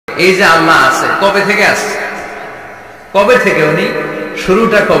এই যে আল্লাহ আছে কবে থেকে আছে, কবে থেকে, উনি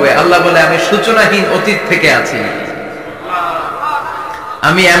শুরুটা কবে? আল্লাহ বলে আমি সূচনাহীন অতীত থেকে আছি,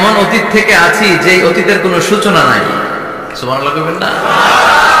 আমি এমন অতীত থেকে আছি যে অতীতের কোনো সূচনা নাই। সুবহানাল্লাহ বলবেন না?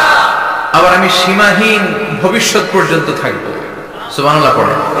 আবার আমি সীমাহীন ভবিষ্যৎ পর্যন্ত থাকবো। সুবহানাল্লাহ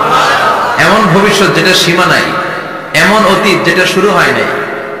পড়েন। এমন ভবিষ্যৎ যেটা সীমা নাই, এমন অতীত যেটা শুরু হয় নাই,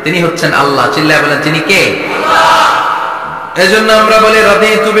 তিনি হচ্ছেন আল্লাহ। চিল্লায় বলেন তিনি কে? এজন্য আমরা বলি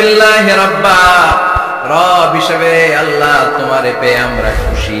রাদিতু বিল্লাহি রাব্বা, রব হিসেবে আল্লাহ তোমারে পেয়ে আমরা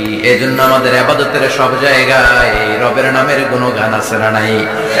খুশি। এজন্য আমাদের ইবাদতের সব জায়গায় এই রবের নামের গুণগান আছে না নাই?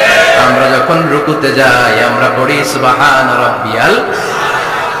 আমরা যখন রুকুতে যাই আমরা পড়ি সুবহান রাব্বিয়াল,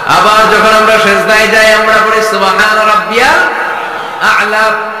 আবার যখন আমরা সিজদায় যাই আমরা পড়ি সুবহান রাব্বিয়াল আ'লা,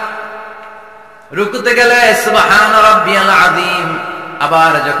 রুকুতে গেলে সুবহান রাব্বিয়াল আযীম,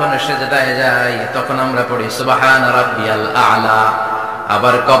 আবার যখন সিজদায় যাই তখন আমরা পড়ি সুবহান রাব্বিয়াল আ'লা।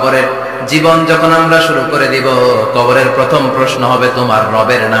 আবার কবরের জীবন যখন আমরা শুরু করে দিব, কবরের প্রথম প্রশ্ন হবে তোমার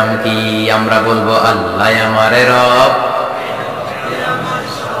রবের নাম কি? আমরা বলবো আল্লাহ আমারে রব,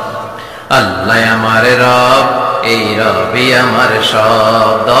 আল্লাহ আমারে রব, এই রবি আমার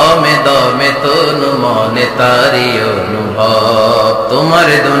সব, দমে দমে তনু মনে তারি অনুভব। তোমার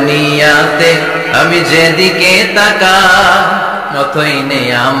দুনিয়াতে আমি যেদিকে তাকাই, অথই নেই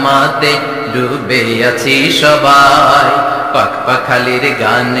আমাতে ডুবে আছি সবাই। পাক পাখালির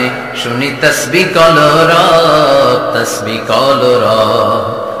গানে শুনি তসবিহ কলরব, তসবিহ কলরব,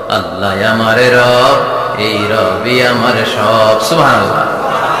 আল্লাহ আমার রব, এই রবি আমার সব। সুবহানাল্লাহ,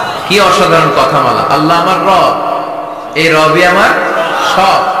 কি অসাধারণ কথামালা! আল্লাহ আমার রব, এই রবি আমার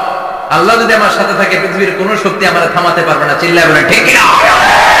সব। আল্লাহ যদি আমার সাথে থাকে পৃথিবীর কোন শক্তি আমার থামাতে পারবে না। চিল্লায় বলেন ঠিক না?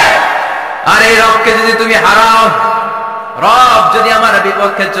 আর এই রবকে যদি তুমি হারাও, রব যদি আমার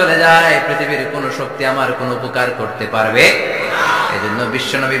বিপক্ষে চলে যায়, পৃথিবীর কোন শক্তি আমার কোন উপকার করতে পারবে? এজন্য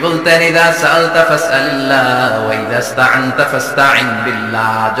বিশ্বনবী বলতেন ইযা সাআলতা ফাসআলিল্লাহ ওয়া ইযা ইসতাআনতা ফাসতাইন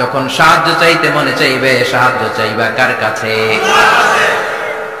বিল্লাহ। যখন সাহায্য চাইতে মনে চাইবে, সাহায্য চাইবা কার কাছে?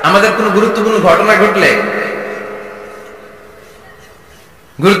 আমাদের কোন গুরুত্বপূর্ণ ঘটনা ঘটলে,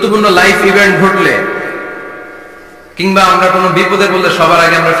 গুরুত্বপূর্ণ লাইফ ইভেন্ট ঘটলে, কিংবা আমরা কোনো বিপদে পড়লে সবার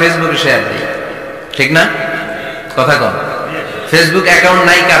আগে আমরা ফেসবুকে শেয়ার দিই, ঠিক না? কথা কম। ফেসবুক অ্যাকাউন্ট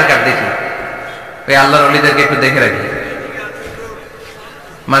নাই কার কার দেখি? ওই আল্লাহর ওলিদেরকে একটু দেখে রাখি।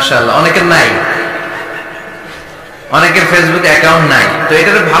 মাশাআল্লাহ, অনেকের নাই, অনেকের ফেসবুক অ্যাকাউন্ট নাই। তো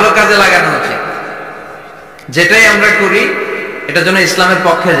এটার ভালো কাজে লাগানো উচিত। যেটাই আমরা করি এটা যেন ইসলামের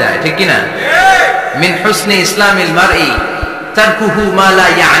পক্ষে যায়, ঠিক কি না? মিন হুসনি ইসলামিল মারই তারকুহু মা লা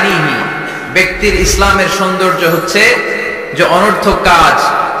ইয়ানিহি। ব্যক্তির ইসলামের সৌন্দর্য হচ্ছে যে অনর্থক কাজ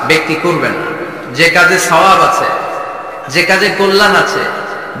ব্যক্তি করবে না। যে কাজে সওয়াব আছে, যে কাজে কল্যাণ আছে,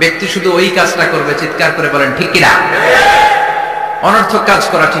 ব্যক্তি শুধু ওই কাজটা করবে। চিৎকার করে বলেন ঠিক কিনা? অনর্থক কাজ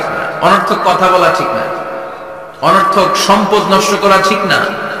করা ঠিক না, অনর্থক কথা বলা ঠিক না, অনর্থক সম্পদ নষ্ট করা ঠিক না,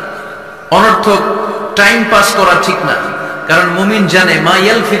 অনর্থক টাইম পাস করা ঠিক না। কারণ মুমিন জানে মা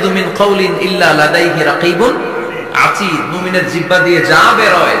ইয়ালফিযু মিন কাওলিন ইল্লা লাদাইহি রাকীবুন আতীদ। মুমিনের জিহ্বা দিয়ে যা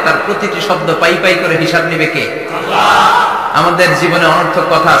বের হয় তার প্রতিটি শব্দ পাই পাই করে হিসাব নেবে কে? আল্লাহ। আমাদের জীবনে অনর্থক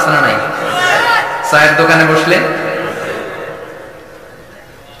কথা আছে না নাই? চায়ের দোকানে বসলে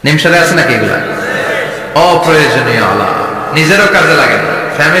নিমসারে আছে নাকি এগুলা? অপ্রয়োজনীয় আলাপ, নিজেরও কাজে লাগে না,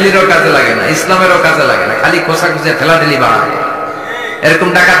 ফ্যামিলিরও কাজে লাগে না, ইসলামেরও কাজে লাগে না, খালি খোসা খুঁজে ঠেলাঠেলি বাড়ায়। এরকম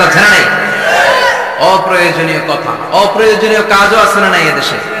ডাকাত আছে না নাই? অপ্রয়োজনীয় কথা, অপ্রয়োজনীয় কাজও আছে না নাই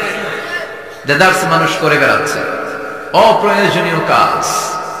এদেশে? দেদারস মানুষ করে বেড়াচ্ছে অপ্রয়োজনীয় কাজ।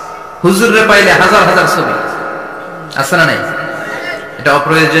 হুজুররে পাইলে হাজার হাজার ছবি আছে না নাই? এটা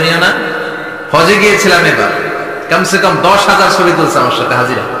অপ্রয়োজনীয় না? হজে গিয়েছিলাম এবার, কমসে কম 10,000 ছবি তুলছে আমার সাথে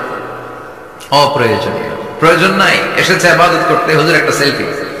হাজিরা। অপ্রয়োজনীয়, প্রয়োজন নাই। এসেছে ইবাদত করতে, হুজুর একটা সেলফি।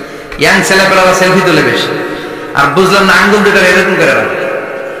 ইয়াং ছেলেপেলারা সেলফি তুলে বেশি। আর বুঝলাম না, আঙ্গুল দুটো এরকম করে রাখে।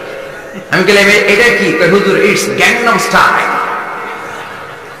 আমি বললাম এটা কি? হুজুর ইটস গ্যাংনাম স্টাইল।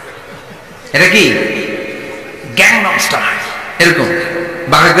 এটা কি? Gangnam style. এরকম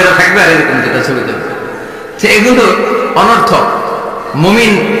বাঁকা করে থাকবে আর এরকম দুটো ছবি তুলবে। এগুলো অনর্থক।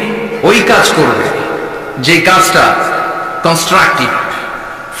 মুমিন ওই কাজ করবে যে কাজটা constructive,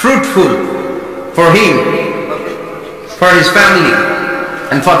 fruitful for him, for his family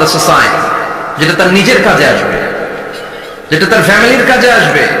and for the society. যেটা তার নিজের কাজে আসবে, যেটা তার ফ্যামিলির কাজে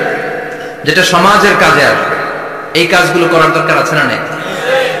আসবে, যেটা সমাজের কাজে আসবে। এই কাজগুলো করার দরকার আছে না নেই?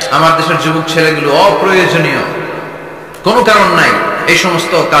 আমার দেশের যুবক ছেলেগুলো অপ্রয়োজনীয়, কোনো কারণ নাই এই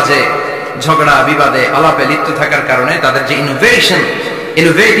সমস্ত কাজে ঝগড়া বিবাদে আলাপে লিপ্ত থাকার কারণে তাদের যে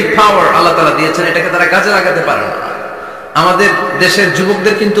ইনোভেটিভ পাওয়ার আল্লাহ তাআলা দিয়েছেন, এটাকে তারা কাজে লাগাতে পারে না। আমাদের দেশের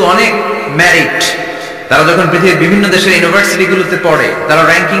যুবকদের কিন্তু অনেক মেরিট, তারা যখন পৃথিবীর বিভিন্ন দেশের ইউনিভার্সিটিগুলোতে পড়ে তারা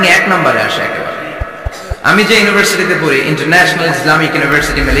র্যাঙ্কিং 1 নম্বরে আসে একেবারে। আমি যে ইউনিভার্সিটিতে পড়ি, ইন্টারন্যাশনাল ইসলামিক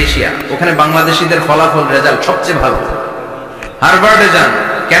ইউনিভার্সিটি মালয়েশিয়া, ওখানে বাংলাদেশিদের ফলাফল রেজাল্ট সবচেয়ে ভালো। হার্ভার্ডে যান,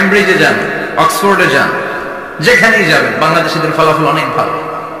 ক্যামব্রিজে যান, অক্সফোর্ডে যান, যেখানেই যাবেন বাংলাদেশিদের ফলাফল অনেক ভালো।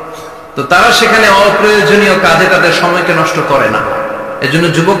 তো তারা সেখানে অপ্রয়োজনীয় কাজে তাদের সময়কে নষ্ট করে না। এজন্য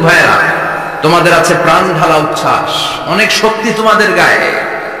যুবক ভাইয়েরা, তোমাদের আছে প্রাণ ঢালা উচ্ছ্বাস, অনেক শক্তি তোমাদের গায়ে।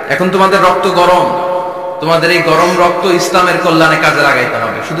 এখন তোমাদের রক্ত গরম, তোমাদের এই গরম রক্ত ইসলামের কল্যাণে কাজে লাগাইতে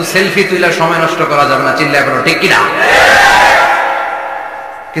হবে। শুধু সেলফি তুইলা সময় নষ্ট করা যাবে না। চিল্লায় বলো ঠিক কিনা?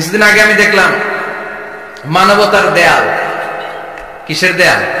 কিছুদিন আগে আমি দেখলাম মানবতার দেয়াল। কিসের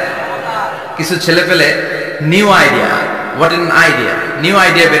দেয়াল? কিছু ছেলে পেলে new idea, what an idea, new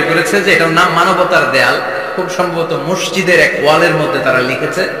idea বের করেছে যে এটার নাম মানবতার দেয়াল। খুব সম্ভবত মসজিদের এক ওয়ালের মধ্যে তারা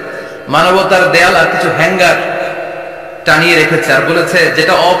লিখেছে মানবতার দেয়াল, আর কিছু হ্যাঙ্গার টানিয়ে রেখেছে, আর বলেছে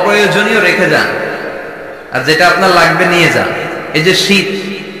যেটা অপ্রয়োজনীয় রেখে যান, আর যেটা আপনার লাগবে নিয়ে যান। এই যে শীত,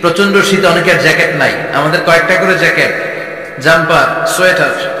 প্রচন্ড শীত, অনেকের জ্যাকেট নাই। আমাদের কয়েকটা করে জ্যাকেট, জাম্পার,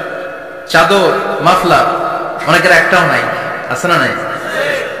 সোয়েটার, চাদর, মাফলার, অনেকের একটাও নাই। আছে না নাই?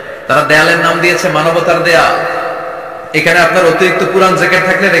 তারা দেয়ালের নাম দিয়েছে মানবতার দেয়াল। এখানে আপনার অতিরিক্ত পুরান জ্যাকেট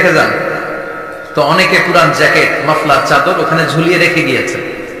থাকলে রেখে যান। তো অনেকে পুরান জ্যাকেট, মাফলার, চাদর ওখানে ঝুলিয়ে রেখে গিয়েছে।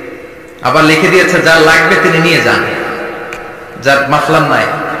 আবার লিখে দিয়েছে যার লাগবে তিনি নিয়ে যান। যার মাফলার নাই,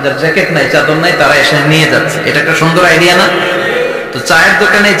 যার জ্যাকেট নাই, চাদর নাই, তারা এসে নিয়ে যাচ্ছে। এটা একটা সুন্দর আইডিয়া না? তো চায়ের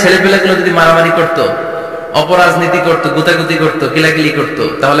দোকানে ছেলেপেলেগুলো যদি মারামারি করতো, অপরাজনীতি করতো, গুতাগুতি করতো, কিলাকিলি করতো,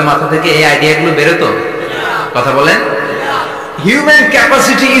 তাহলে মাথা থেকে এই আইডিয়া গুলো বেরোতো? কথা বলেন। Human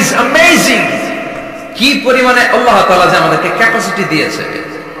capacity is amazing. কি পরিমাণে আল্লাহ তাআলা যে আমাদেরকে ক্যাপাসিটি দিয়েছে,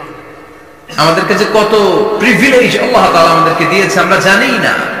 আমাদেরকে যে কত প্রিভিলেজ আল্লাহ তাআলা আমাদেরকে দিয়েছে আমরা জানিই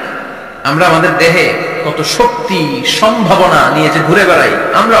না। আমরা আমাদের দেহে কত শক্তি, সম্ভাবনা নিয়ে যে ঘুরে বেড়াই,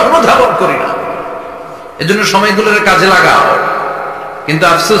 আমরা অনুধাবন করি না। এজন্য সময়গুলোর কাজে লাগাও। কিন্তু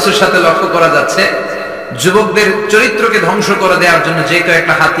আফসোসের সাথে লক্ষ্য করা যাচ্ছে যুবকদের চরিত্রকে ধ্বংস করে দেওয়ার জন্য যে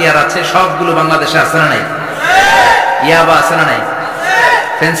কয়েকটা হাতিয়ার আছে সবগুলো বাংলাদেশে আছে না নাই? ইয়াবা আছে না নাই?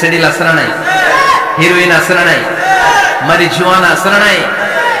 ফেন্সিডিল আছে না নাই? হিরোইন আছে না নাই? মারিজুয়ানা আছে না নাই?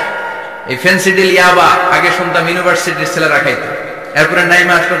 এই ফেন্সিডিল, ইয়াবা আগে শুনতাম ইউনিভার্সিটির ছেলেরা খাইতো, এরপরে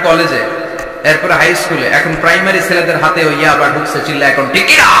নাইমা আসলো কলেজে, এরপরে হাই স্কুলে, এখন প্রাইমারি ছেলেদের হাতে ওই ইয়াবা ঢুকছে। চিল্লা এখন ঠিক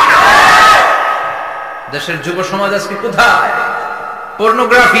না? দেশের যুব সমাজ আজকে কোথায়?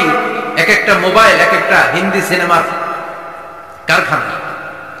 পর্নোগ্রাফি, এক একটা মোবাইল এক একটা হিন্দি সিনেমার কারখানা।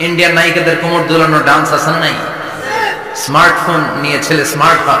 ইন্ডিয়ান নায়িকাদের কোমর দোলানো ডান্স আছে না নাই? স্মার্টফোন নিয়ে ছেলে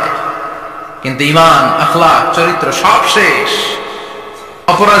স্মার্ট হয়, কিন্তু ইমান, আখলাক, চরিত্র সব শেষ।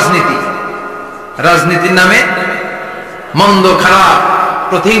 অপরাজনীতি, রাজনীতির নামে মন্দ, খারাপ,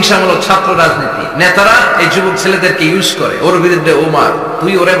 প্রতিহিংসামূলক ছাত্র রাজনীতি। নেতারা এই যুবক ছেলেদেরকে ইউজ করে, ওর বিরুদ্ধে ও মার,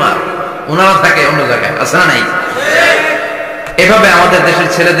 তুই ওরে মার, ওনারা থাকে অন্য জায়গায়। আছে না নাই? এভাবে আমাদের দেশের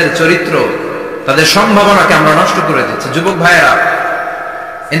ছেলেদের চরিত্র, তাদের সম্ভাবনাকে আমরা নষ্ট করে দিচ্ছি। যুবক ভাইয়েরা,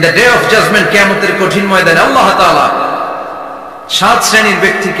 in the day of judgement, কিয়ামতের কঠিন ময়দানে আল্লাহ তাআলা 7 শ্রেণীর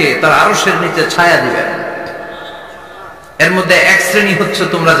ব্যক্তিকে তার আরশের নিচে ছায়া দিবেন। এর মধ্যে এক শ্রেণী হচ্ছে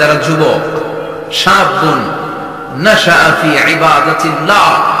তোমরা যারা যুবক, শাবুন নাশাআ ফি ইবাদাতিল্লাহ।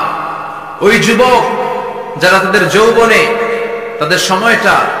 ওই যুবক যারা তাদের যৌবনে, তাদের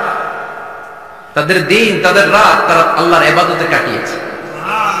সময়টা, তাদের দিন, তাদের রাত তারা আল্লাহর ইবাদতে কাটিয়েছে।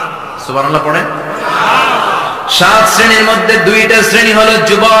 সুবহানাল্লাহ পড়েন। 7 শ্রেণীর মধ্যে 2টা শ্রেণী হলো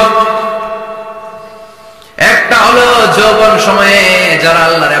যুবক। একটা হলো যৌবন সময়ে যারা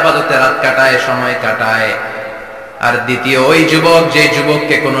আল্লাহর ইবাদতে রাত কাটায়, সময় কাটায়। আর দ্বিতীয় ওই যুবক, যে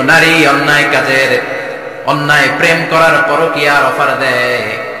যুবককে কোনো নারী অন্যায় কাজের, অন্যায় প্রেম করার পরকীয়ার অফার দেয়,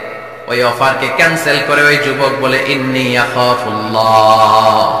 ওই অফারকে ক্যান্সেল করে ওই যুবক বলে ইন্নী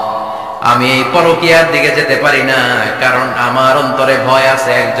আখাফুল্লাহ, আমি এই পরকীয়ার দিকে যেতে পারি না, কারণ আমার অন্তরে ভয়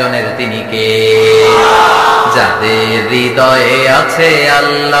আছে একজনের, তিনি কে? যাদের হৃদয়ে আছে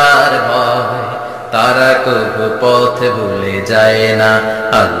আল্লাহর ভয়, তারা কবু পথ ভুলে যায় না।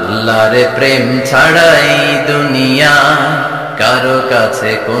 আল্লাহর প্রেম ছাড়াই দুনিয়া কারো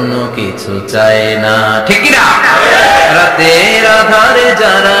কাছে কোনো কিছু চায় না। ঠিক না? রাতের আধারে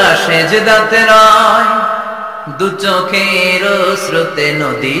যারা সেজদাতে রয়, দু চোখের স্রোতে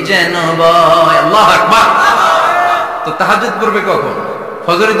নদী যেন বয়। আল্লাহু আকবার। তো তাহাজ্জুদ পড়বে কখন?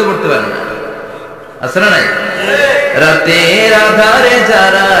 ফজরই তো পড়তে পারে না। আছে না নাই? রাতের আধারে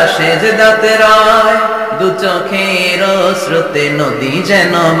যারা সেজদাতে রয়, দু চোখের স্রোতে নদী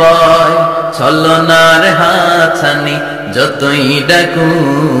যেন বয়। ছলনার হাতছানি যতই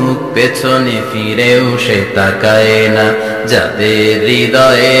ডাকুক, পেছনে ফিরেও সে তাকায় না। যাদের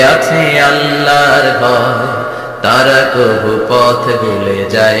হৃদয়ে আছে আল্লাহর ভয়, তারা কবু পথ ভুলে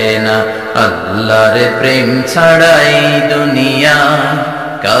যায় না। আল্লাহর প্রেম ছাড়া এই দুনিয়া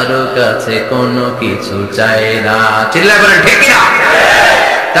কারো কাছে কোনো কিছু চায় না। চিল্লায় বলেন ঠিক না?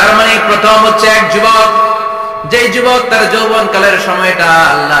 তার মানে প্রথম হচ্ছে এক যুবক, যে যুবক তার যৌবন কালের সময়টা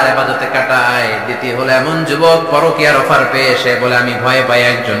আল্লাহর ইবাদতে কাটায়। দ্বিতীয় হলো এমন যুবক পরকীয়ার অফার পেয়ে সে বলে আমি ভয় পাই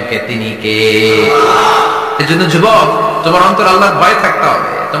একজনকে, তিনি কে? এজন্য যুবক, তোমার অন্তর আল্লাহর ভয় থাকতে হবে।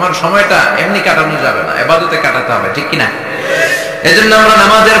 তোমার সময়টা এমনি কাটানো যাবে না, ইবাদতে কাটাতে হবে, ঠিক কিনা? এজন্য আমরা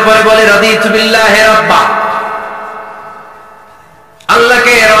নামাজের পরে বলি রাদিতু বিল্লাহি রাব্বা,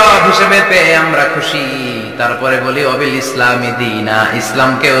 আল্লাহকে রব হিসেবে পেয়ে আমরা খুশি। তারপরে বলি অবিল ইসলামি দীনা,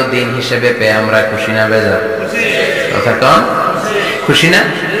 ইসলামকেও দিন হিসেবে পেয়ে আমরা খুশি না বেজার? কথা কন, খুশি না?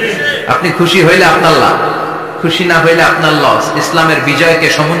 আপনি খুশি হইলে আপনার লাভ, খুশি না হইলে আপনার লস। ইসলামের বিজয়কে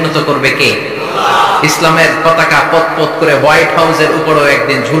সমুন্নত করবে কে? ইসলামের পতাকা পথ পথ করে হোয়াইট হাউসের উপরেও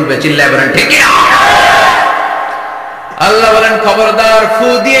একদিন ঝুলবে। চিল্লায় বলেন ঠিক না? আল্লাহ বলেন খবরদার, ফু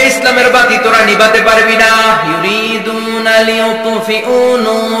দিয়ে ইসলামের বাতি তোরা নিভাতে পারবি না। ইউরিদুনা লিয়ুতফিউ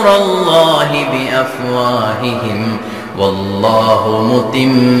নূরাল্লাহি বিআফওয়াহিহিম ওয়াল্লাহু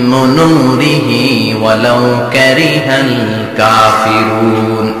মুতিম্মু নূরিহি ওয়ালাউ কারিহাল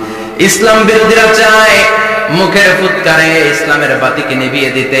কাফিরুন। ইসলাম বিরোধীরা চায় মুখের ফুৎকারে ইসলামের বাতিকে নিভিয়ে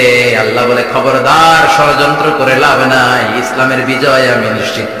দিতে। আল্লাহ বলে খবরদার, ষড়যন্ত্র করে লাভ নাই, ইসলামের বিজয় আমি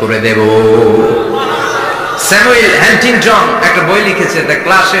নিশ্চিত করে দেব। স্যামুয়েল হ্যান্টিংটন একটা বই লিখেছে, দ্য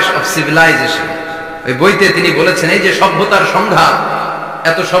ক্লাশেস অফ সিভিলাইজেশন। ওই বইতে তিনি বলেছেন এই যে সভ্যতার সংঘাত,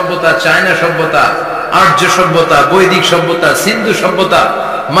 এত সভ্যতা, চায়না সভ্যতা, আর্য সভ্যতা, বৈদিক সভ্যতা, সিন্ধু সভ্যতা,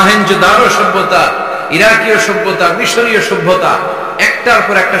 মহেঞ্জোদারো সভ্যতা, ইরাকীয় সভ্যতা, মিশরীয় সভ্যতা, একটার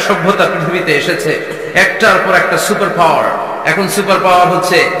পর একটা সভ্যতা পৃথিবীতে এসেছে, একটার পর একটা সুপার পাওয়ার। এখন সুপার পাওয়ার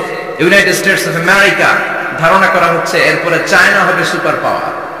হচ্ছে ইউনাইটেড স্টেটস অফ আমেরিকা, ধারণা করা হচ্ছে এরপরে চায়না হবে সুপার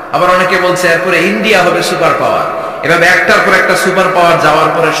পাওয়ার, আবার অনেকে বলছে এরপরে ইন্ডিয়া হবে সুপার পাওয়ার। এভাবে একটার পর একটা সুপার পাওয়ার যাওয়ার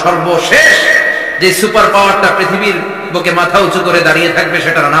পরে সর্বশেষ যে সুপার পাওয়ারটা পৃথিবীর বুকে মাথা উঁচু করে দাঁড়িয়ে থাকবে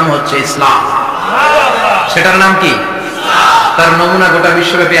সেটার নাম হচ্ছে ইসলাম। সেটার নাম কি? তার নমুনা গোটা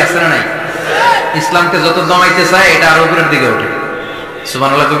বিশ্বব্যাপী আছে না নাই? ইসলামকে যত দমাইতে চায় এটা আরো উপরের দিকে ওঠে।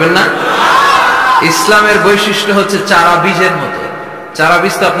 সুবহানাল্লাহ কইবেন না? ইসলামের বৈশিষ্ট্য হচ্ছে চারা বীজের মতো। চারা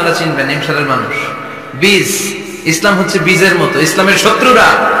বীজ তো আপনারা চিনবেন, নিমসালের মানুষ। বীজ, ইসলাম হচ্ছে বীজের মতো। ইসলামের শত্রুরা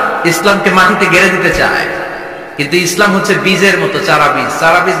ইসলামকে মাটিতে গেড়ে দিতে চায়, কিন্তু ইসলাম হচ্ছে বীজের মতো, চারা বীজ।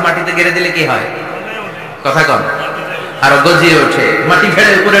 চারা বীজ মাটিতে গেড়ে দিলে কি হয়? কথা কন, আরো গজিয়ে ওঠে, মাটি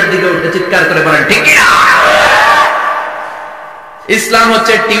ফেড়ে উপরের দিকে উঠে চিৎকার করে বলেন ঠিক না? ইসলাম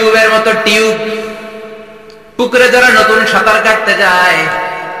হচ্ছে টিউবের মতো। টিউব, পুকুরে যারা নতুন সাঁতার কাটতে যায়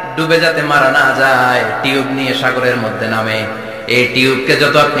ডুবে যাতে মারা না যায়, টিউব নিয়ে সাগরের মধ্যে নামে। এই টিউবকে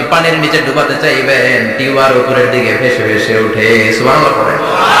যত আপনি পানির নিচে ডুবাতে চাইবেন, টিউব আর উপরের দিকে ভেসে ভেসে উঠে। সুবহানাল্লাহ পড়ে।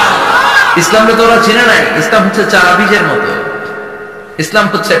 ইসলামকে তো ওরা চিনে নাই। ইসলাম হচ্ছে চারা বীজের মতো, ইসলাম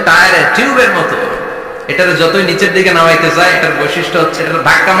হচ্ছে টায়ারের টিউবের মতো। এটার যতই নিচের দিকে নামাইতে যায়, এটার বৈশিষ্ট্য হচ্ছে এটা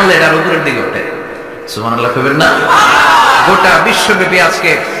ধাক্কা মারলে এটার উপরের দিকে ওঠে। সুবহানাল্লাহ কইবেন না? গোটা বিশ্বব্যাপী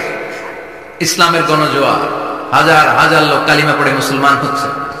আজকে ইসলামের গণজোয়ার, হাজার হাজার লোক কালিমা পড়ে মুসলমান হচ্ছে।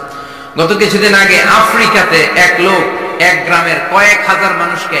 গত কিছুদিন আগে আফ্রিকাতে এক লোক এক গ্রামের কয়েক হাজার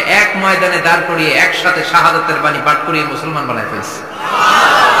মানুষকে এক ময়দানে দাঁড় করিয়ে একসাথে শাহাদাতের বাণী পাঠ করিয়ে মুসলমান বানায় ফেলছে।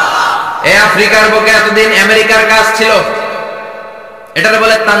 এই আফ্রিকার বুকে এতদিন আমেরিকার কাজ ছিল, এটারে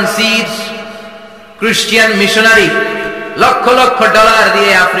বলে তানসীর, Christian missionary. Lakh lakh dollar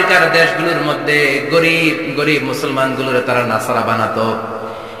দিয়ে আফ্রিকার দেশগুলোর মধ্যে গরিব গরিব মুসলমানগুলোর তারা নাসারা বানাতো।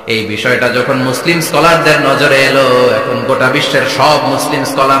 এই বিষয়টা যখন মুসলিম স্কলারদের নজরে এলো, এখন গোটা বিশ্বের সব মুসলিম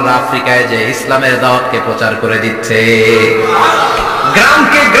স্কলাররা আফ্রিকায় যে ইসলামের দাওয়াতকে প্রচার করে দিচ্ছে।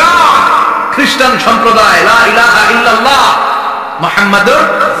 গ্রামকে গ্রাম খ্রিস্টান সম্প্রদায় লা ইলাহা ইল্লাল্লাহ মুহাম্মাদুর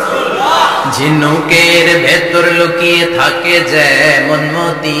রাসূলুল্লাহ। ঝিনুকের ভেতর লুকিয়ে থাকে যেমন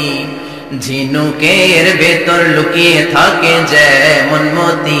মতি, ঝিনুকের ভেতর লুকিয়ে থাকে যেমন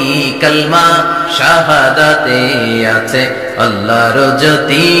মতি, কলমা শাহাদাতে আছে আল্লাহর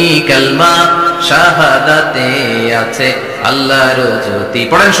জ্যোতি, কলমা শাহাদাতে আছে আল্লাহর জ্যোতি।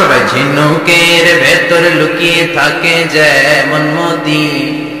 পড়েন সবাই। ঝিনুকের ভেতর লুকিয়ে থাকে যেমন মতি,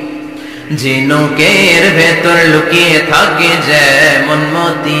 ঝিনুকের ভেতর লুকিয়ে থাকে যেমন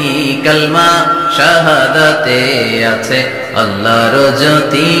মতি, কলমা শাহাদাতে আছে আল্লাহর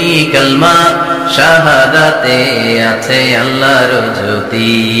জ্যোতি, কলমা শাহাদাতে আছে আল্লাহর জ্যোতি।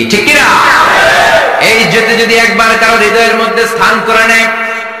 ঠিক কি না? এই জ্যোতি যদি একবার কারো হৃদয়ের মধ্যে স্থান করে নেয়,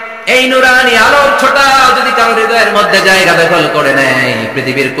 এই নুরানি আলোর ছোটা যদি কারো হৃদয়ের মধ্যে জায়গা দখল করে নেয়,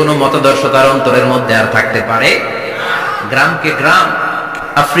 পৃথিবীর কোন মতাদর্শ তার অন্তরের মধ্যে আর থাকতে পারে? গ্রামকে গ্রাম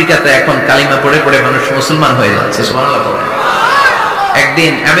আফ্রিকাতে এখন কালিমা পড়ে পড়ে মানুষ মুসলমান হয়ে যাচ্ছে। সুবহানাল্লাহ।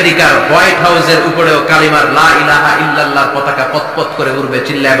 একদিন আমেরিকার হোয়াইট হাউসের উপরেও কালিমার লা ইলাহা ইল্লাল্লাহ পতাকা পতপত করে উড়বে,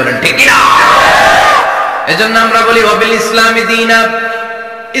 চিল্লায় বলেন ঠিক কিনা? এজন্য আমরা বলি ওয়াবিল ইসলামি দীনা,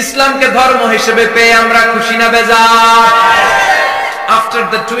 ইসলামকে ধর্ম হিসেবে পেয়ে আমরা খুশি না বেজার? After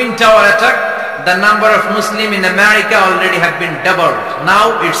the Twin Tower attack, the number of Muslims in America already have been doubled. Now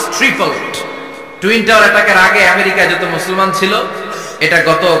it's tripled. Twin Tower attack এর আগে আমেরিকায় যত মুসলমান ছিল, এটা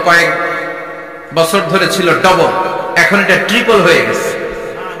গত কয়েক বছর ধরে ছিল ডবল, এখন এটা ট্রিপল হয়ে গেছে।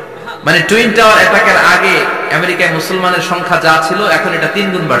 মানে টুইন টাওয়ার অ্যাটাকের আগে আমেরিকায় মুসলমানের সংখ্যা যা ছিল, এখন এটা 3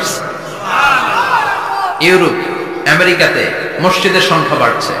 গুণ বাড়ছে। ইউরোপ, আমেরিকাতে মসজিদের সংখ্যা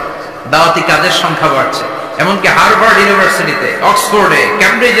বাড়ছে, দাওয়াতি কাজের সংখ্যা বাড়ছে, এমনকি হার্ভার্ড ইউনিভার্সিটিতে, অক্সফোর্ডে,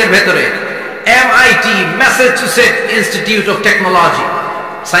 ক্যামব্রিজের ভেতরে, MIT, Massachusetts institute of technology,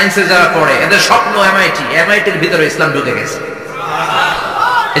 সায়েন্সে যারা পড়ে এদের স্বপ্ন এমআইটির ভিতরে ইসলাম ঢুকে গেছে।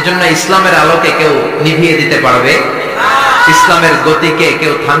 এজন্য ইসলামের আলোকে কেউ নিভিয়ে দিতে পারবে? ইসলামের গতিকে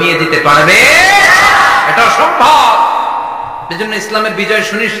কেউ থামিয়ে দিতে পারবে? এটা অসম্ভব। এজন্য ইসলামের বিজয়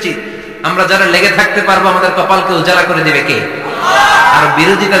সুনিশ্চিত। আমরা যারা লেগে থাকতে পারবো, আমাদের কপালকে উজালা করে দিবে কে? আর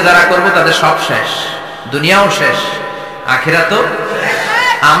বিরোধিতা যারা করবো তাদের সব শেষ, দুনিয়াও শেষ, আখিরাতও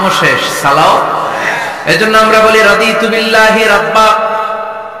আমও শেষ, সালাও। এজন্য আমরা বলি রাদিতু বিল্লাহি রাব্বা,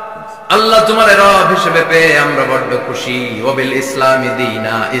 আল্লাহ তোমার রব হিসেবে পেয়ে আমরা বড্ড খুশি। ওয়াবিল ইসলামি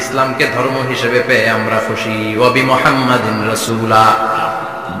দীনা, ইসলামকে ধর্ম হিসেবে পেয়ে আমরা খুশি। ওয়াবি মুহাম্মাদিন রাসূলা,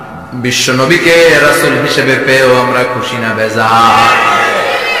 বিশ্ব নবীকে রাসূল হিসেবে পেয়েও আমরা খুশি না বেজার?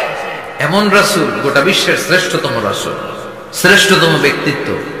 এমন রাসূল, গোটা বিশ্বের শ্রেষ্ঠতম রাসূল, শ্রেষ্ঠতম ব্যক্তিত্ব,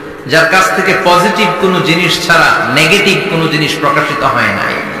 যার কাছ থেকে পজিটিভ কোনো জিনিস ছাড়া নেগেটিভ কোনো জিনিস প্রকাশিত হয়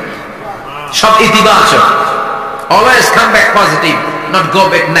নাই, সব ইতিবাচক। Always come back positive, not go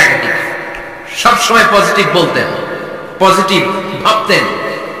back negative. সব সময় পজিটিভ বলতেন, পজিটিভ ভাবতেন,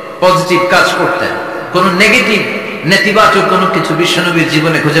 পজিটিভ কাজ করতেন। কোন নেগেটিভ, নেতিবাচক কোনো কিছু বিশ্বনবীর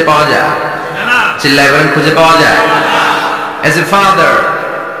জীবনে খুঁজে পাওয়া যায়? চিল্লায় বলেন খুঁজে পাওয়া যায়? As a father,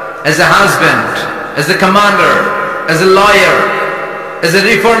 as a husband, as a commander, as a lawyer, as a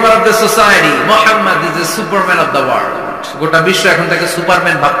reformer of the society, Muhammad is the superman of the world. গোটা বিশ্ব এখন তাকে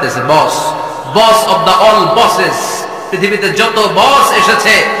সুপারম্যান ভাবতেছে, বস, বস অফ দ্য অল বসেস। পৃথিবীতে যত বস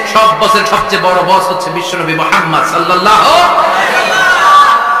এসেছে, সব বসের সবচেয়ে বড় বস হচ্ছে বিশ্বনবী মুহাম্মদ সাল্লাল্লাহু আলাইহি ওয়াসাল্লাম।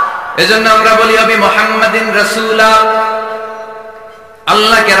 এজন্য আমরা বলি নবী মুহাম্মাদিন রাসূলা,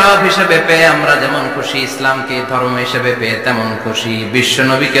 আল্লাহকে রব হিসেবে পেয়ে আমরা যেমন খুশি, ইসলামকে ধর্ম হিসেবে পেয়ে তেমন খুশি।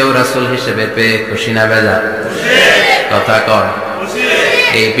 বিশ্বনবীকেও রাসূল হিসেবে পেয়ে খুশি না বেজার? কথা কর।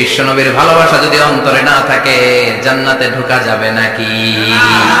 এই বিশ্বনবীর ভালোবাসা যদি অন্তরে না থাকে, জান্নাতে ঢোকা যাবে নাকি?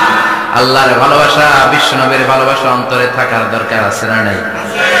 আল্লাহর ভালোবাসা, বিশ্বনবীর ভালোবাসা অন্তরে থাকার দরকার আছে না নাই?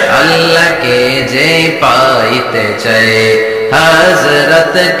 আল্লাহকে যে পাইতে চায়,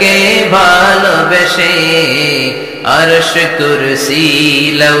 হযরতকে ভালোবেসে, আরশ কুরসি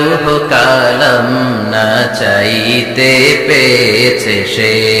লৌহ কালাম না চাইতে পেয়েছে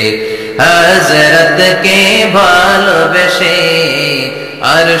সে। হযরতকে ভালোবেসে,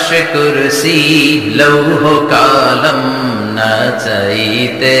 আরশ কুরসি লৌহ কালাম না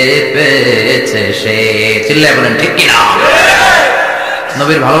চাইতে পেয়েছে সে। চিল্লায় বলেন ঠিক কিনা?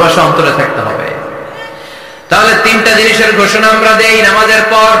 নবীর ভালোবাসা অন্তরে থাকতে হবে। তাহলে 3টা জিনিসের ঘোষণা আমরা দেই নামাজের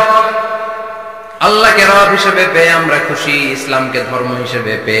পর। আল্লাহকে রব হিসেবে পেয়ে আমরা খুশি, ইসলামকে ধর্ম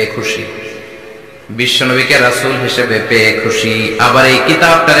হিসেবে পেয়ে খুশি, বিশ্বনবীকে রাসূল হিসেবে পেয়ে খুশি, আবার এই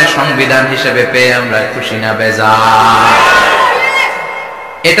কিতাবটারে সংবিধান হিসেবে পেয়ে আমরা খুশি না বেজার?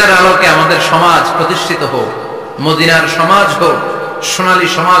 এটার আলোকে আমাদের সমাজ প্রতিষ্ঠিত হোক, মদিনার সমাজ হোক, সোনালী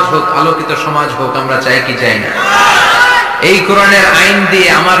সমাজ হোক, আলোকিত সমাজ হোক, আমরা চাই কি চাই না? এই কোরআনের আইন দিয়ে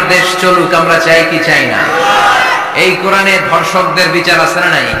আমার দেশ চলুক, আমরা চাই কি চাই না? এই কোরআনে ধর্ষকদের বিচার আছে না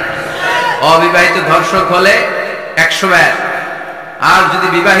নাই? অবিবাহিত ধর্ষক হলে 100 বার, আর যদি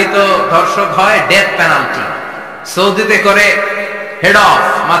বিবাহিত ধর্ষক হয় ডেথ পেনাল্টি। সৌদিতে করে হেড অফ,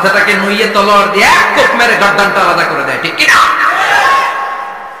 মাথাটাকে নুইয়ে তলোয়ার দিয়ে এক কোপ মেরে গর্দানটা আলাদা করে দেয়, ঠিক কিনা?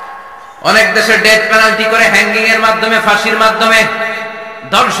 অনেক দেশে ডেথ পেনাল্টি করে হ্যাঙ্গিং এর মাধ্যমে, ফাঁসির মাধ্যমে।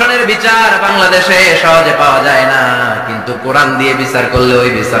 ধর্ষণের বিচার বাংলাদেশে সহজে পাওয়া যায় না, কিন্তু কোরআন দিয়ে বিচার করলে ওই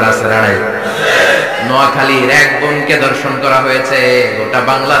বিচার আছে না নাই? নোয়াখালীর এক বোনকে ধর্ষণ করা হয়েছে, গোটা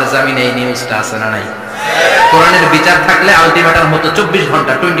বাংলার জামিনে এই নিউজটা আছে না নাই? কোরআনের বিচার থাকলে আলটিমেটাম হতো 24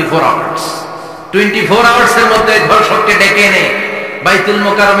 ঘন্টা, 24 আওয়ার্স। 24 আওয়ার্স এর মধ্যে ধর্ষককে ডেকে এনে বাইতুল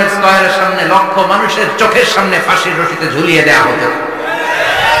মোকাররমের স্কয়ারের সামনে লক্ষ মানুষের চোখের সামনে ফাঁসির রশিতে ঝুলিয়ে দেওয়া হতো।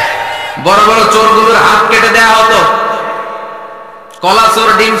 বড় বড় চোরগুলোর হাত কেটে দেওয়া হতো। কলা চোর,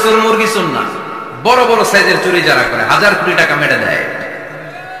 ডিম চোর, মুরগি চোর না, বড় বড় সাইজের চুরি যারা করে 1000 কোটি টাকা মেরে দেয়,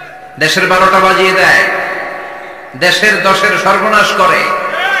 দেশের 12টা বাজিয়ে দেয়, দেশের 10-এর সর্বনাশ করে,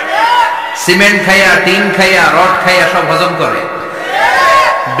 সিমেন্ট খাইয়া, টিন খাইয়া, রড খাইয়া সব হজম করে।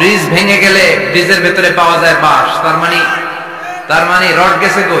 ব্রিজ ভেঙে গেলে ব্রিজের ভেতরে পাওয়া যায় বাঁশ, তার মানে রড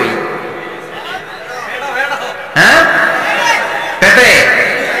গেছে কই? হ্যাঁ, পেটে।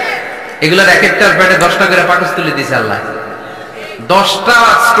 এগুলোর এক একটার পেটে 10টা করে পাকস্থলী দিয়েছে আল্লাহ। 10টা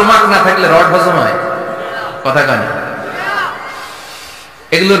স্টোমাক না থাকলে রড হজম হয়? কথা কয় না।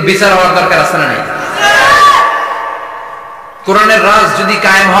 এগুলোর বিচার হওয়ার দরকার আছে না নাই? কোরআনের রাজ যদি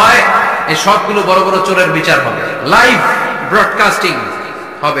কায়েম হয়, এই সবগুলো বড় বড় চোরের বিচার হবে, লাইভ ব্রডকাস্টিং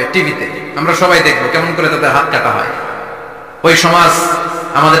হবে টিভিতে, আমরা সবাই দেখবো কেমন করে তাদের হাত কাটা হয়। ওই সমাজ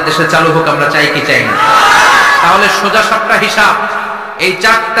আমাদের দেশে চালু হোক, আমরা চাই কি চাই না? তাহলে সোজা সাপটা হিসাব, এই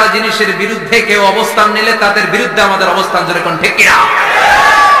 4টা জিনিসের বিরুদ্ধে কেউ অবস্থান নিলে তাদের বিরুদ্ধে আমাদের অবস্থান জোরে কোন ঠিক কিনা?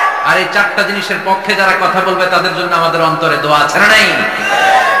 আর এই 4টা জিনিসের পক্ষে যারা কথা বলবে তাদের জন্য আমাদের অন্তরে দোয়া আছে না নাই?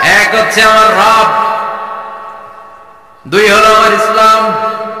 এক হচ্ছে আমার রব, 2 হলো আমার ইসলাম,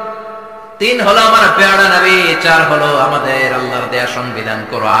 3 হলো আমার পেয়ারা নবী, 4 হলো আমাদের আল্লাহর দেয়া সংবিধান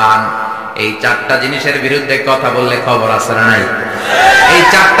কোরআন। এই 4টা জিনিসের বিরুদ্ধে কথা বললে খবর আছে না নাই? এই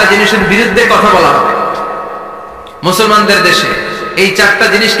 4টা জিনিসের বিরুদ্ধে কথা বলা হবে মুসলমানদের দেশে। এই 4টা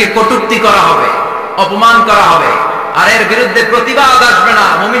জিনিসকে কটূক্তি করা হবে, অপমান করা হবে, আর এর বিরুদ্ধে প্রতিবাদ আসবে না।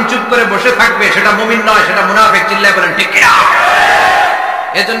 মুমিন চুপ করে বসে থাকবে, সেটা মুমিন নয়, সেটা মুনাফিক। চিল্লায় বলেন ঠিক কিনা?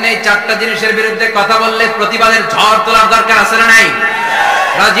 এজন্য এই 4টা জিনিসের বিরুদ্ধে কথা বললে প্রতিবাদের ঝড় তোলার দরকার আছে না নাই?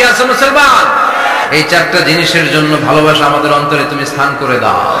 রাজি আছো মুসলমান? এই 4টা জিনিসের জন্য ভালোবাসা আমাদের অন্তরে তুমি স্থান করে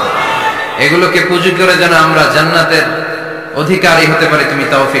দাও। এগুলোকে পুঁজি করে যেন আমরা জান্নাতের অধিকারী হতে পারি, তুমি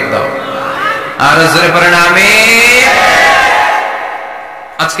তৌফিক দাও। আর জোরে পড়েন আমিন।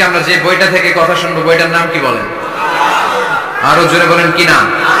 আজকে আমরা যে বইটা থেকে কথা শুনবো, বইটার নাম কি বলেন? আরো জোরে বলেন কি নাম?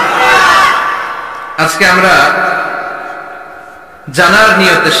 আজকে আমরা জানার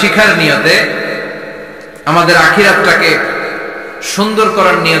নিয়তে, শিখার নিয়তে, আমাদের আখিরাতটাকে সুন্দর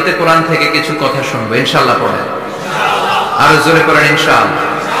করার নিয়তে কোরআন থেকে কিছু কথা শুনবো ইনশাআল্লাহ। পড়েন আরো জোরে করেন ইনশাআল্লাহ।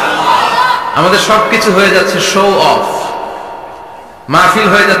 আমাদের সবকিছু হয়ে যাচ্ছে শো অফ, মাহফিল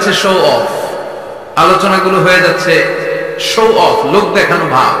হয়ে যাচ্ছে শো অফ, আলোচনাগুলো হয়ে যাচ্ছে শো অফ, লোক দেখানো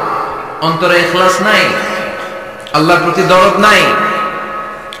ভাব। অন্তরে ইখলাস নাই, আল্লাহর প্রতি দরদ নাই,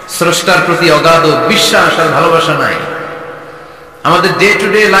 স্রষ্টার প্রতি অগাধ বিশ্বাস আর ভালোবাসা নাই। আমাদের ডে টু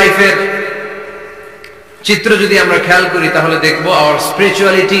ডে লাইফের চিত্র যদি আমরা খেয়াল করি তাহলে দেখবো our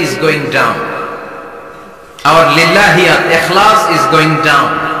spirituality is going down, our lillahiyat, ikhlas is going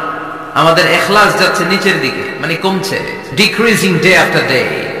down. আমাদের ইখলাস যাচ্ছে নিচের দিকে, মানে কমছে, decreasing day after day.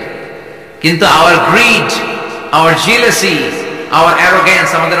 কিন্তু our greed, our jealousy, our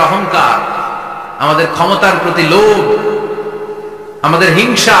arrogance, আমাদের অহংকার, আমাদের ক্ষমতার প্রতি লোভ, আমাদের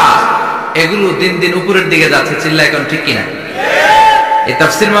হিংসা, এগুলো দিন দিন উপরের দিকে যাচ্ছে। চিল্লায় এখন ঠিক কিনা? এই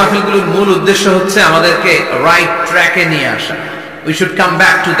তাফসীর মাহফিলগুলোর মূল উদ্দেশ্য হচ্ছে আমাদেরকে রাইট ট্র্যাকে নিয়ে আসা। We should come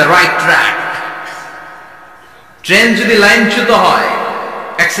back to the right track. Train যদি লাইনচ্যুত হয়,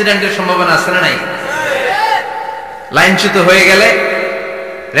 অ্যাক্সিডেন্টের সম্ভাবনা আছে না নাই? লাইনচ্যুত হয়ে গেলে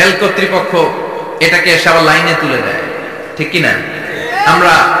রেল কর্তৃপক্ষ এটাকে এসে আবার লাইনে তুলে দেয়, ঠিক কিনা?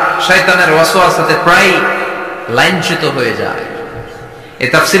 আমরা শয়তানের ওয়াসওয়াসাতে প্রায় লাইনচ্যুত হয়ে যায়। এই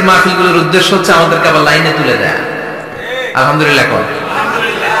তাফসীর মাহফিলগুলোর উদ্দেশ্য হচ্ছে আমাদেরকে আবার লাইনে তুলে দেয়। আলহামদুলিল্লাহ কোন?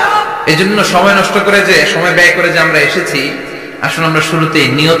 এই জন্য সময় নষ্ট করে, যে সময় ব্যয় করে যে আমরা এসেছি, আসলে আমরা শুরুতেই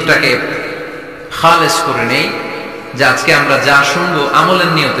নিয়তটাকে খালেস করে নেই, যে আজকে আমরা যা শুনবো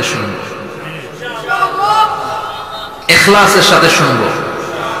আমলের নিয়তে শুনবো, ইখলাসের সাথে শুনবো,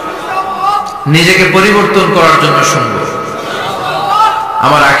 নিজেকে পরিবর্তন করার জন্য শুনবো,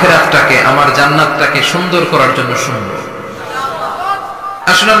 আমার আখিরাতটাকে, আমার জান্নাতটাকে সুন্দর করার জন্য শুনবো।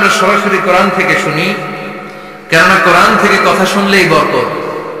 আসলে আমরা সরাসরি কোরআন থেকে শুনি, কেননা কোরআন থেকে কথা শুনলেই বরকত,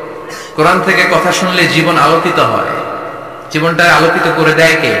 কোরআন থেকে কথা শুনলে জীবন আলোকিত হয়। জীবনটা আলোকিত করে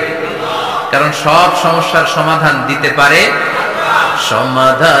দেয় কে? কারণ সব সমস্যার সমাধান দিতে পারে।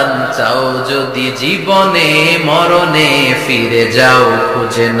 সমাধান চাও যদি জীবনে, মরণে ফিরে যাও,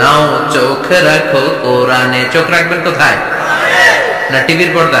 খুঁজে নাও, চোখ রাখো কোরআনে। চোখ রাখবেন কোথায়? না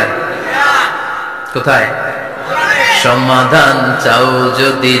টিভির পর্দায়? কোথায়? সমাধান চাও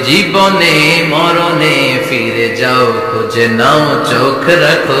যদি জীবনে, মরণে ফিরে যাও, খুঁজে নাও, চোখ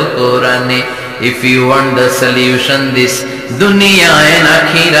রাখো কোরআনে। If you want the solution this dunya and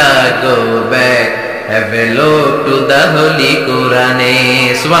akhirah, go back, have a look to the holy Quran.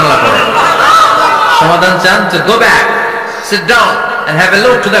 Subhanallah পড়েন। সমাধান চান তো go back, sit down and have a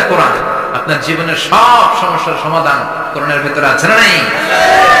look to the Quran. আপনার জীবনের সব সমস্যার সমাধান কোরআনের ভিতরে আছে না নাই?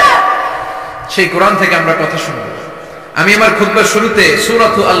 সেই কোরআন থেকে আমরা কথা শুনব। আমি আমার খুতবার শুরুতে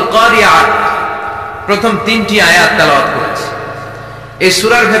সূরাতুল আল-কারিয়া প্রথম 3টি আয়াত তেলাওয়াত করেছি। এই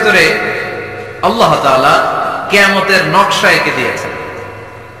সূরার ভিতরে আল্লাহ তাআলা কিয়ামতের নকশা এঁকে দিয়েছেন,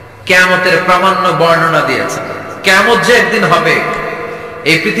 কিয়ামতের প্রামাণ্য বর্ণনা দিয়েছেন। কিয়ামত যে একদিন হবে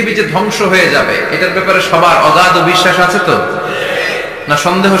এই পৃথিবী যে ধ্বংস হয়ে যাবে এটার ব্যাপারে সবার অগাধ বিশ্বাস আছে তো, না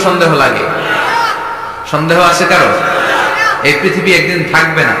সন্দেহ সন্দেহ লাগে? সন্দেহ আছে কারো? এই পৃথিবী একদিন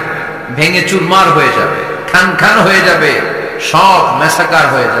থাকবে না, ভেঙে চুরমার হয়ে যাবে, খান খান হয়ে যাবে, সব মেসাকার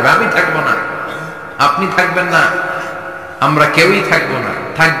হয়ে যাবে। আমি থাকবো না, আপনি থাকবেন না, আমরা কেউই থাকবো না,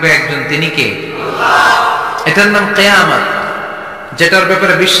 থাকবে একজন, তিনি কে? এটার নাম কিয়ামত, যেটার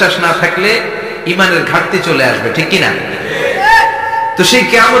ব্যাপারে বিশ্বাস না থাকলে ইমানের ঘাটতি চলে আসবে, ঠিক কিনা? তো সেই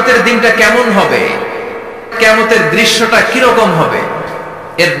কিয়ামতের দিনটা কেমন হবে, কিয়ামতের দৃশ্যটা কিরকম হবে,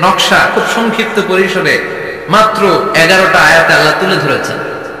 এর নকশা খুব সংক্ষিপ্ত পরিসরে মাত্র 11টা আয়াতে আল্লাহ তুলে ধরেছেন।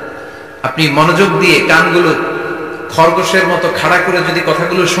 আপনি মনোযোগ দিয়ে কানগুলো খরগোশের মতো খাড়া করে যদি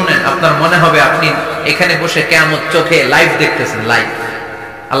কথাগুলো শুনেন, আপনার মনে হবে আপনি এখানে বসে কিয়ামত চোখে লাইভ দেখতেছেন, লাইভ।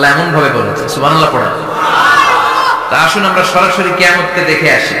 আল্লাহ এমন ভাবে বলেছে, সুবহানাল্লাহ পড়া। তা আসুন আমরা সরাসরি কিয়ামতকে দেখে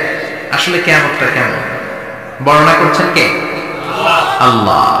আসি, আসলে কিয়ামতটা কেমন বর্ণনা করছেন কে?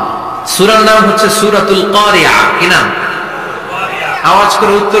 আল্লাহ। সূরার নাম হচ্ছে সূরাতুল কারিয়া। কি নাম? আওয়াজ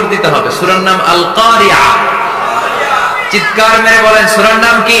করে উত্তর দিতে হবে। সূরার নাম আল কারিয়া। চিৎকার মেরে বলেন, সূরার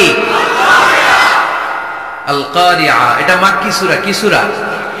নাম কি? আল কারিয়া। এটা মাক্কি সূরা। কি সূরা?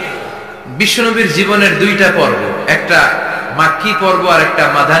 বিশ্বনবীর জীবনের দুইটা পর্ব, একটা মাক্কি পর্ব আর একটা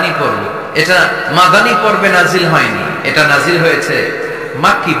মাদানী পর্ব। এটা মাদানী পর্বে নাজিল হয়নি, এটা নাজিল হয়েছে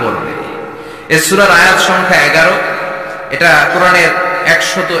মাক্কি পর্বে। এই সূরার আয়াত সংখ্যা 11। এটা কোরআনের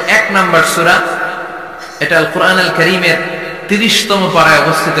 101 নম্বর সূরা। এটা আল কোরআন আল কারীমের 30তম পারায়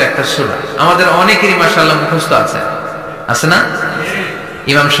অবস্থিত একটা সূরা। আমাদের অনেকেরই মাশাআল্লাহ মুখস্থ আছে, আছে না?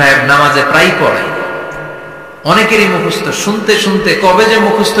 ইমাম সাহেব নামাজে প্রায় পড়ে, অনেকেরই মুখস্থ। শুনতে শুনতে কবে যে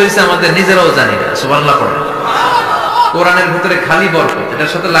মুখস্থ হয়েছে আমাদের নিজেরাও জানি না। সুবহানাল্লাহ পড়ে। কোরআনের ভিতরে খালি বরকত,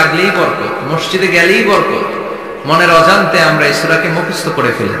 এটার সাথে লাগলেই বরকত, মসজিদে গেলেই বরকত। মনের অজান্তে আমরা এই সূরাকে মুখস্থ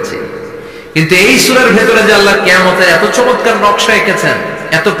করে ফেলেছি। কিন্তু এই সূরার ভেতরে যে আল্লাহ কিয়ামতের এত চমৎকার নকশা এঁকেছেন,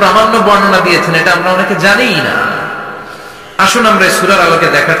 এত প্রামাণ্য বর্ণনা দিয়েছেন, এটা আমরা অনেকে জানিই না। আসুন আমরা এই সূরার আলোকে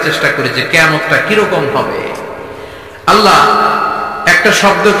দেখার চেষ্টা করি যে কিয়ামতটা কিরকম হবে। আল্লাহ একটা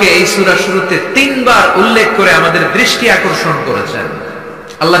শব্দকে এই সূরার শুরুতে 3 বার উল্লেখ করে আমাদের দৃষ্টি আকর্ষণ করেছেন।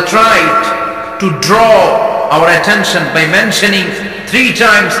 আল্লাহ tried to draw our attention by mentioning 3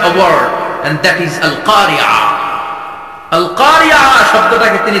 times a word, and that is al-qari'ah. al-qari'ah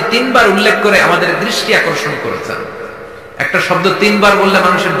শব্দটাকে তিনি 3 বার উল্লেখ করে আমাদের দৃষ্টি আকর্ষণ করেছেন। একটা শব্দ 3 বার বললে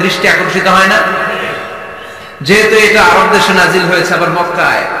মানুষের দৃষ্টি আকর্ষিত হয় না? যেহেতু এটা আরব দেশে নাজিল হয়েছে, আবার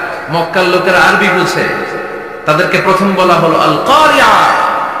মক্কায়, মক্কার লোকেরা আরবি বুঝে, তাদেরকে প্রথম বলা হলো আল কারিয়া।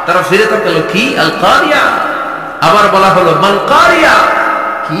 তারা ফিরে তাকালো, কি আল কারিয়া? আবার বলা হলো মাল কারিয়া।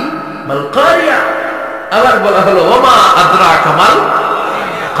 কি মাল কারিয়া? আবার বলা হলো ওমা আদরাকা মাল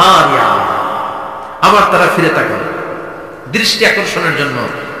কারিয়া। আবার তারা ফিরে তাকালো। দৃষ্টি আকর্ষণের জন্য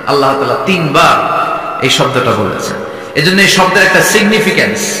আল্লাহ তাআলা 3 বার এই শব্দটা বলেছেন। এজন্য এই শব্দের একটা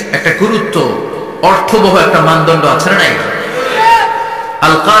সিগনিফিকেন্স, একটা গুরুত্ব, অর্থবহ একটা মানদণ্ড আছে না নাই?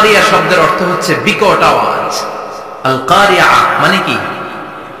 আল কারিয়া শব্দের অর্থ হচ্ছে বিকট আওয়াজ। আল কারিয়া মানে কি?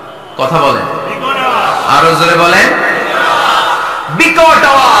 কথা বলেন, আরো জোরে বলেন। বিকট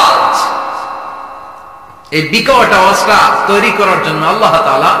আওয়াজ। এই বিকট আওয়াজটা তৈরি করার জন্য আল্লাহ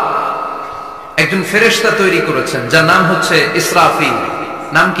তাআলা একজন ফেরেশতা তৈরি করেছেন, যার নাম হচ্ছে ইসরাফিল।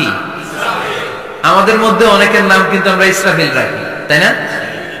 নাম কি? আমাদের মধ্যে অনেকের নাম কিন্তু আমরা ইসরাফিল রাখি, তাই না?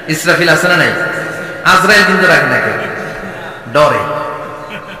 ইসরাফিল আছে না নাই? আজরাইল কিন্তু রাখে না, ডরে।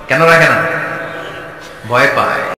 কেন রাখে না? ভয় পায়।